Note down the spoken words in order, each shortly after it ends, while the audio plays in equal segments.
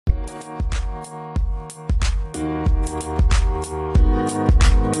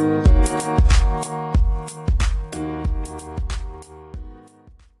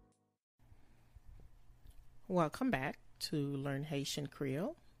Welcome back to Learn Haitian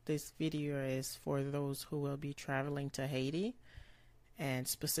Creole. This video is for those who will be traveling to Haiti, and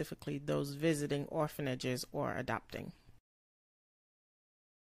specifically those visiting orphanages or adopting.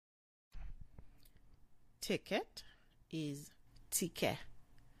 Ticket is ticket.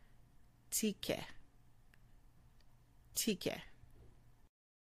 Ticket. Ticket.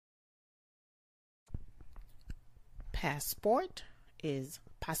 Passport is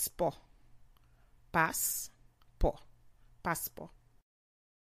passeport. Passport. Passport.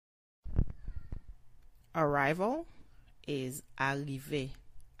 Arrival is arriver.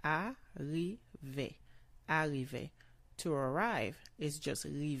 Arriver. Arriver. To arrive is just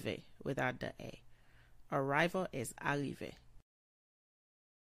rive without the A. Arrival is arriver.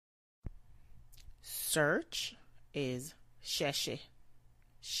 Search is chercher.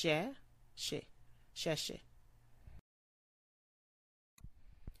 Chercher. Chercher.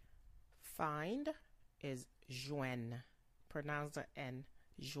 Find is joindre. Pronounce the N.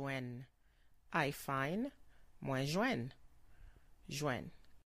 Joindre. I find, moi joindre. Joindre.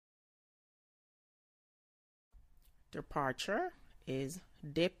 Departure is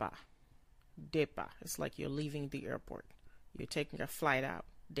départ. Départ. It's like you're leaving the airport. You're taking a flight out.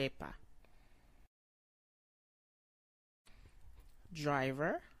 Départ.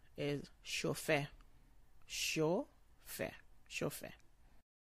 Driver is chauffeur. Chauffeur. Chauffeur.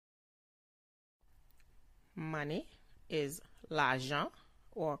 Money is l'argent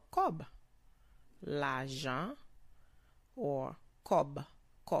or cob. L'argent or cob.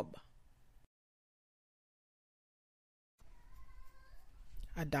 Cob.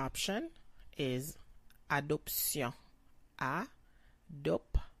 Adoption is adoption. Adoption.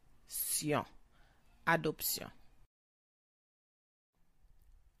 Adoption.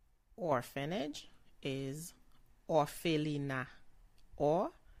 Orphanage is orphelinat.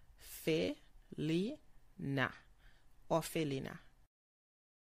 Orphelinat. Orphelinat.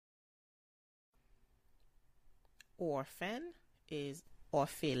 Orphan is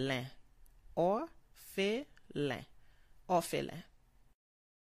orphelin. Orphelin. Orphelin.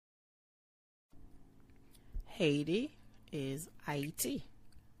 Haiti is Haiti.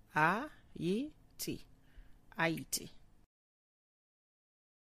 Haiti. Haiti.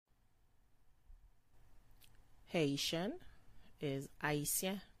 Haitian is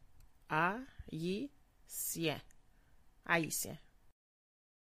Haïtien. Haïtien. Haïtien.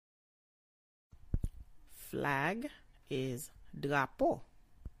 Flag is drapeau.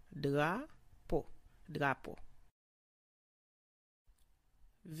 Drapeau. Drapeau.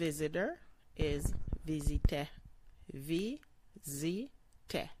 Visitor is visiter.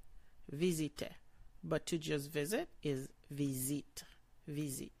 Visiter. Visiter. But to just visit is visite.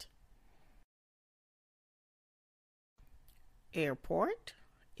 Visite. Airport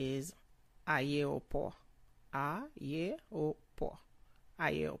is aéroport. Aéroport.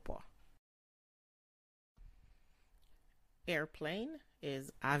 Aéroport. Airplane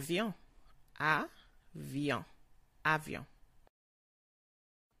is avion. Avion. Avion.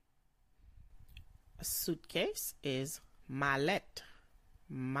 A suitcase is mallette.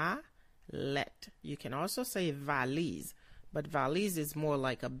 Mallette. You can also say valise, but valise is more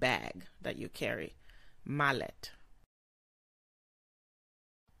like a bag that you carry. Mallette.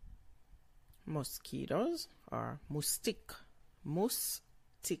 Mosquitoes are moustique.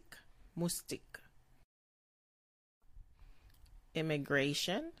 Moustique. Moustique.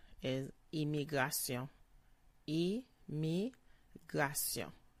 Immigration is immigration. Immigration.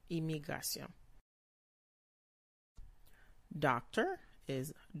 Immigration. Doctor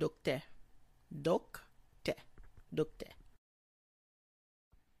is docteur. Docteur. Docteur.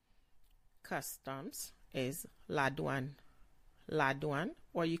 Customs is la douane. La douane,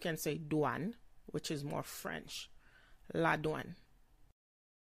 or you can say douane, which is more French. La douane.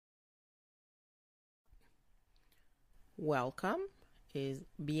 Welcome is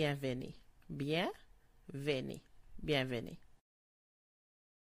bienvenue. Bienvenue. Bienvenue.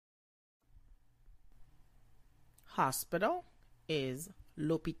 Hospital is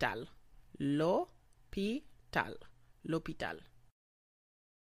l'hôpital. L'hôpital. L'hôpital.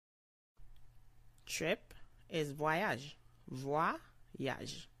 Trip is voyage.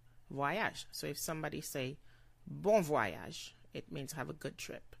 Voyage. Voyage. So if somebody say bon voyage, it means have a good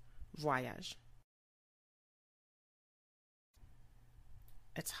trip. Voyage.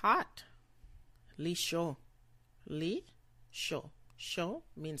 It's hot. Li chaud. Li chaud. Chaud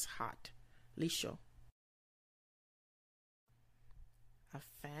means hot. Li chaud. A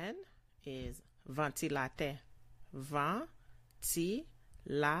fan is ventilateur. Ventilateur.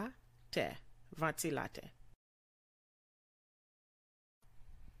 ventilateur.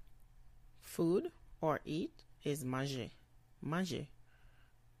 Food or eat is manger. Manger.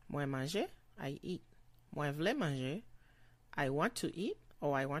 Moi manger, I eat. Moi vle manger, I want to eat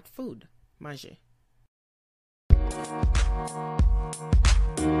or I want food. Manger.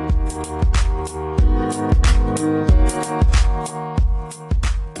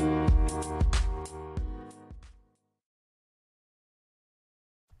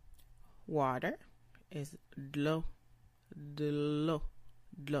 Water is dlo, dlo,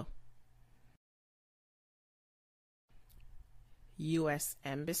 dlo. U.S.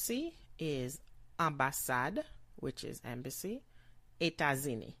 Embassy is ambassade, which is embassy.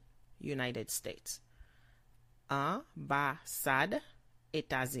 États-Unis, United States. Ambassade,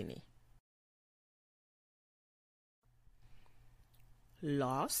 États-Unis.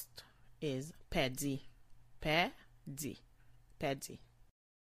 Lost is perdu, perdu, perdu.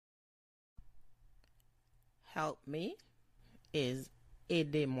 Help me is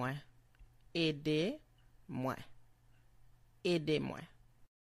aidez-moi, aidez-moi, aidez-moi.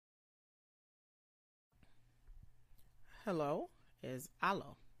 Hello is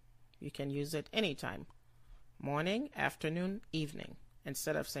allo. You can use it anytime. Morning, afternoon, evening.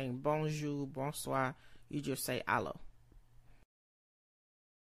 Instead of saying bonjour, bonsoir, you just say allo.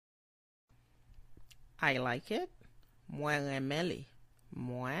 I like it. Moi remets li.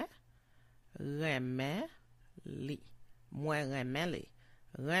 Moi remets li. Moi remets li.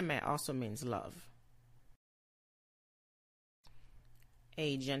 Remets also means love.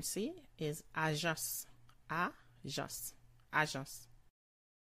 Agency is agence. Agence. Agence.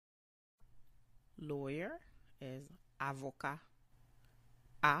 Lawyer is avocat.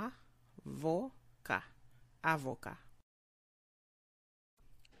 Avocat. Avocat.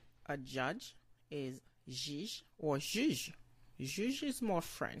 A judge is juge or juge. Juge is more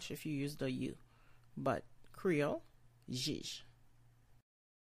French if you use the U, but Creole, juge.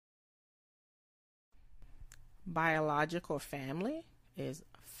 Biological family is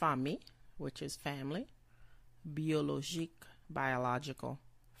famille, which is family. Biologique, biological.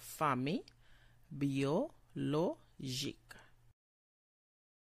 Famille, biologique.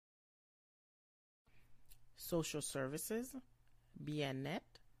 Social services,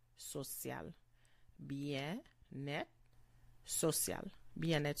 bien-être social. Bien-être social.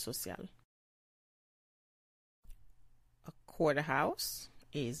 Bien-être social. A courthouse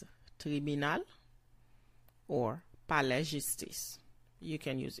is tribunal or palais justice. You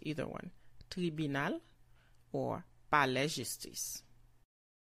can use either one. Tribunal or palais justice.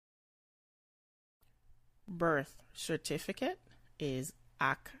 Birth certificate is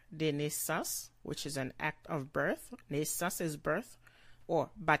acte de naissance, which is an act of birth. Naissance is birth, or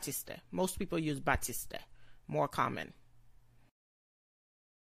baptiste. Most people use baptiste, more common.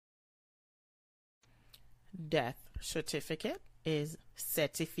 Death certificate is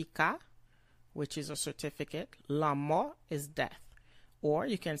certificat, which is a certificate. La mort is death. Or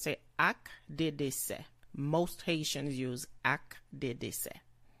you can say acte de décès. Most Haitians use acte de décès.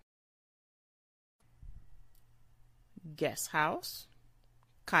 Guest house,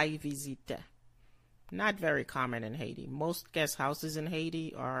 caille visite. Not very common in Haiti. Most guest houses in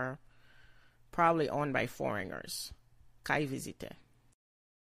Haiti are probably owned by foreigners. Caille visite.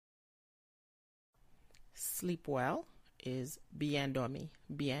 Sleep well is bien dormi.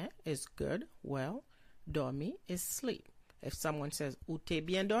 Bien is good, well. Dormi is sleep. If someone says, "Ou t'es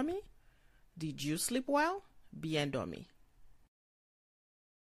bien dormi?" Did you sleep well? Bien dormi.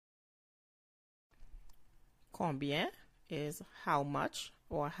 Combien is how much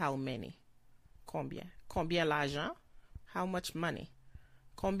or how many. Combien. Combien l'argent? How much money.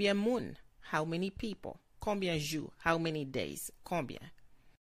 Combien moun? How many people. Combien jours? How many days. Combien.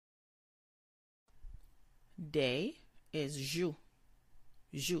 Day is jour.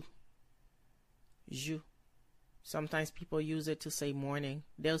 Jour. Jour. Sometimes people use it to say morning.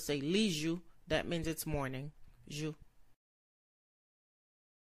 They'll say li jour. That means it's morning. Jour.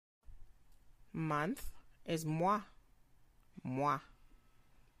 Month is mois. Mois.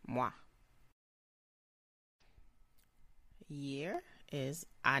 Mois. Year is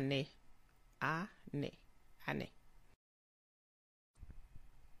année. Année. Année.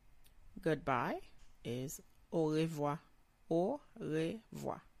 Goodbye is au revoir. Au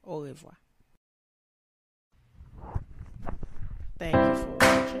revoir. Au revoir. Thank you for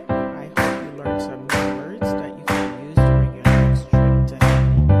watching.